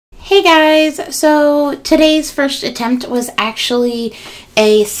Hey guys, so today's first attempt was actually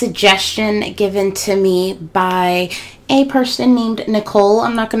a suggestion given to me by a person named Nicole.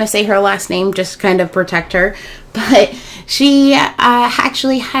 I'm not going to say her last name, just kind of protect her, but she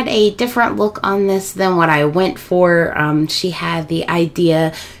actually had a different look on this than what I went for. She had the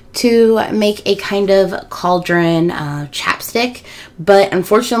idea to make a kind of cauldron chapstick, but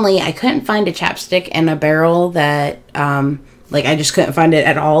unfortunately I couldn't find a chapstick in a barrel that I just couldn't find it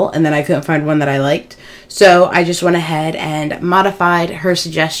at all, and then I couldn't find one that I liked. So I just went ahead and modified her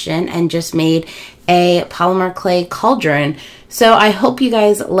suggestion and just made a polymer clay cauldron. So I hope you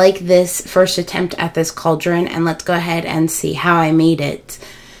guys like this first attempt at this cauldron, and let's go ahead and see how I made it.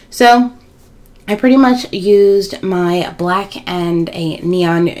 So I pretty much used my black and a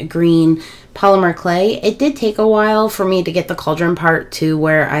neon green polymer clay. It did take a while for me to get the cauldron part to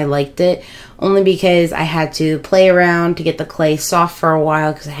where I liked it, only because I had to play around to get the clay soft for a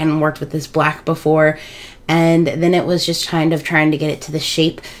while because I hadn't worked with this black before, and then it was just kind of trying to get it to the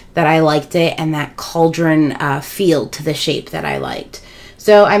shape that I liked it and that cauldron feel to the shape that I liked.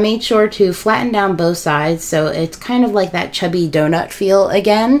 So I made sure to flatten down both sides so it's kind of like that chubby donut feel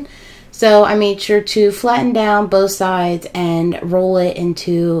again. So I made sure to flatten down both sides and roll it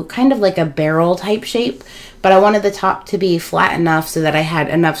into kind of like a barrel type shape, but I wanted the top to be flat enough so that I had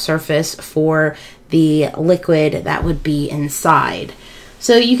enough surface for the liquid that would be inside.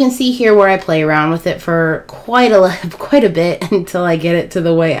 So you can see here where I play around with it for quite a bit until I get it to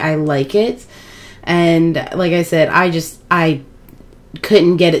the way I like it. And like I said, I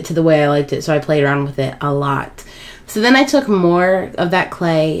couldn't get it to the way I liked it, so I played around with it a lot. So then I took more of that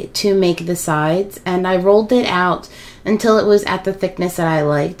clay to make the sides, and I rolled it out until it was at the thickness that I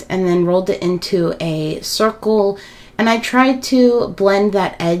liked, and then rolled it into a circle, and I tried to blend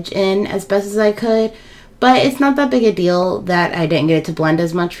that edge in as best as I could, but it's not that big a deal that I didn't get it to blend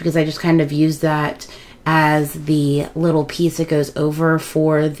as much because I just kind of used that as the little piece that goes over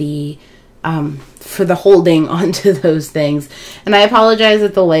for the holding onto those things. And I apologize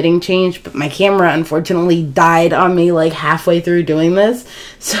that the lighting changed, but my camera unfortunately died on me like halfway through doing this,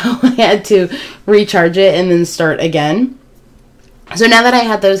 so I had to recharge it and then start again. So now that I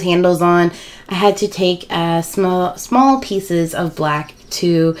had those handles on, I had to take small pieces of black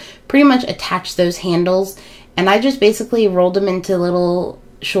to pretty much attach those handles, and I just basically rolled them into little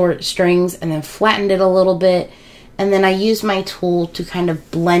short strings and then flattened it a little bit. And then I used my tool to kind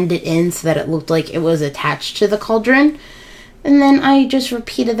of blend it in so that it looked like it was attached to the cauldron. And then I just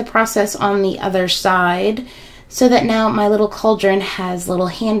repeated the process on the other side so that now my little cauldron has little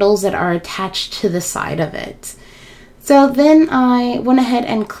handles that are attached to the side of it. So then I went ahead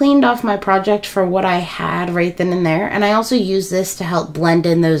and cleaned off my project for what I had right then and there. And I also used this to help blend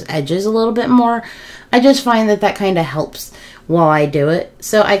in those edges a little bit more. I just find that that kind of helps while I do it.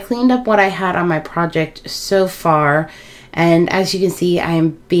 So I cleaned up what I had on my project so far, and as you can see, I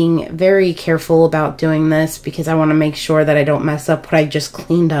am being very careful about doing this because I want to make sure that I don't mess up what I just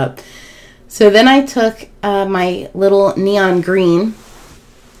cleaned up. So then I took my little neon green,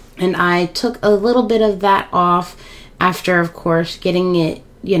 and I took a little bit of that off after, of course, getting it,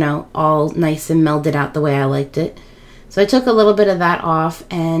 you know, all nice and melded out the way I liked it. So I took a little bit of that off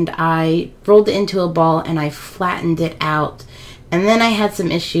and I rolled it into a ball and I flattened it out. And then I had some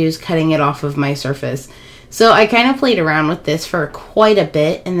issues cutting it off of my surface. So I kind of played around with this for quite a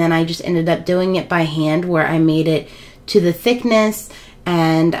bit, and then I just ended up doing it by hand where I made it to the thickness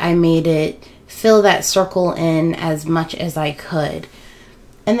and I made it fill that circle in as much as I could.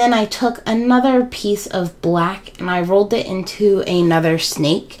 And then I took another piece of black and I rolled it into another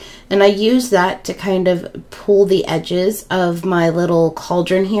snake, and I used that to kind of pull the edges of my little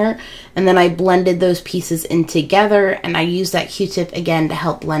cauldron here, and then I blended those pieces in together, and I used that Q-tip again to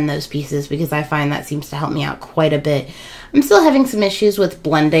help blend those pieces because I find that seems to help me out quite a bit. I'm still having some issues with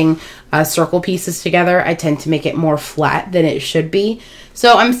blending circle pieces together. I tend to make it more flat than it should be.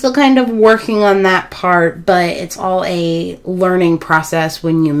 So I'm still kind of working on that part, but it's all a learning process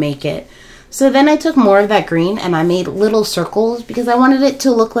when you make it. So then I took more of that green and I made little circles because I wanted it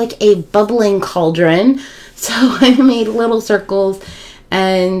to look like a bubbling cauldron. So I made little circles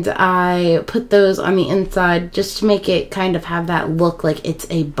and I put those on the inside just to make it kind of have that look like it's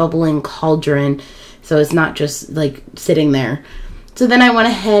a bubbling cauldron. So it's not just like sitting there. So then I went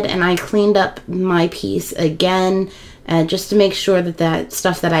ahead and I cleaned up my piece again, just to make sure that that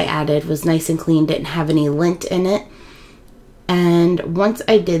stuff that I added was nice and clean, didn't have any lint in it. And once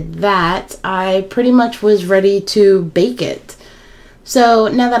I did that, I pretty much was ready to bake it. So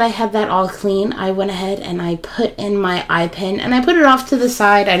now that I had that all clean, I went ahead and I put in my eye pin, and I put it off to the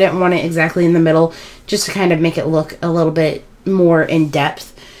side. I didn't want it exactly in the middle, just to kind of make it look a little bit more in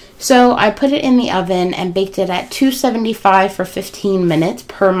depth. So I put it in the oven and baked it at 275 for 15 minutes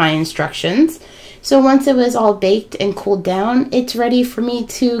per my instructions. So once it was all baked and cooled down, it's ready for me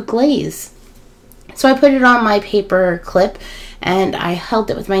to glaze. So I put it on my paper clip and I held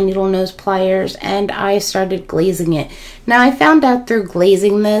it with my needle nose pliers and I started glazing it. Now I found out through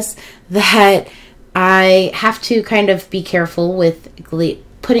glazing this that I have to kind of be careful with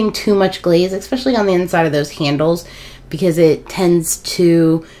putting too much glaze, especially on the inside of those handles, because it tends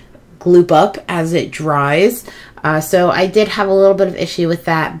to gloop up as it dries. So I did have a little bit of issue with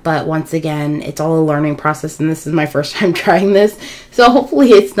that, but once again, it's all a learning process and this is my first time trying this. So hopefully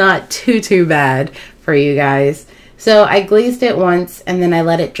it's not too bad for you guys. So I glazed it once and then I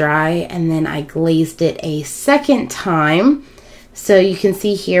let it dry and then I glazed it a second time. So you can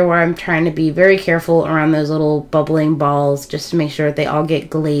see here where I'm trying to be very careful around those little bubbling balls just to make sure that they all get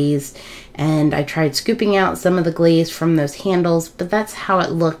glazed. And I tried scooping out some of the glaze from those handles, but that's how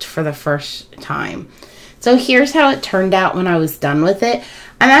it looked for the first time. So here's how it turned out when I was done with it.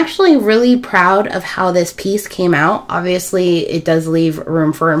 I'm actually really proud of how this piece came out. Obviously, it does leave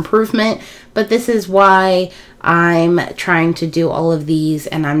room for improvement, but this is why I'm trying to do all of these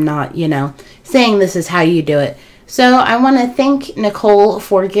and I'm not, you know, saying this is how you do it. So I want to thank Nicole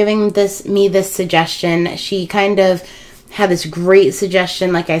for giving me this suggestion. She kind of had this great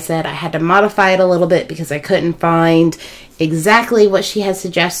suggestion. Like I said, I had to modify it a little bit because I couldn't find exactly what she had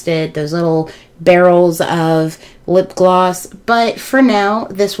suggested, those little barrels of lip gloss. But for now,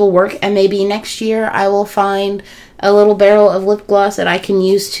 this will work, and maybe next year I will find a little barrel of lip gloss that I can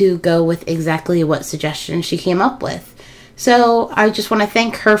use to go with exactly what suggestion she came up with. So I just want to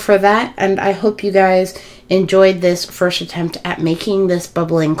thank her for that, and I hope you guys enjoyed this first attempt at making this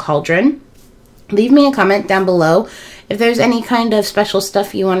bubbling cauldron. Leave me a comment down below if there's any kind of special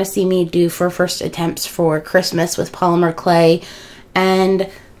stuff you want to see me do for first attempts for Christmas with polymer clay, and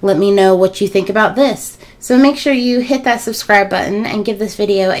let me know what you think about this. So make sure you hit that subscribe button and give this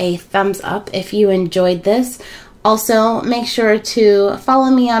video a thumbs up if you enjoyed this. Also, make sure to follow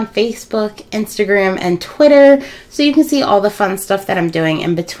me on Facebook, Instagram, and Twitter so you can see all the fun stuff that I'm doing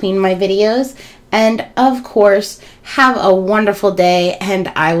in between my videos. And of course, have a wonderful day, and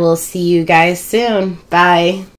I will see you guys soon. Bye.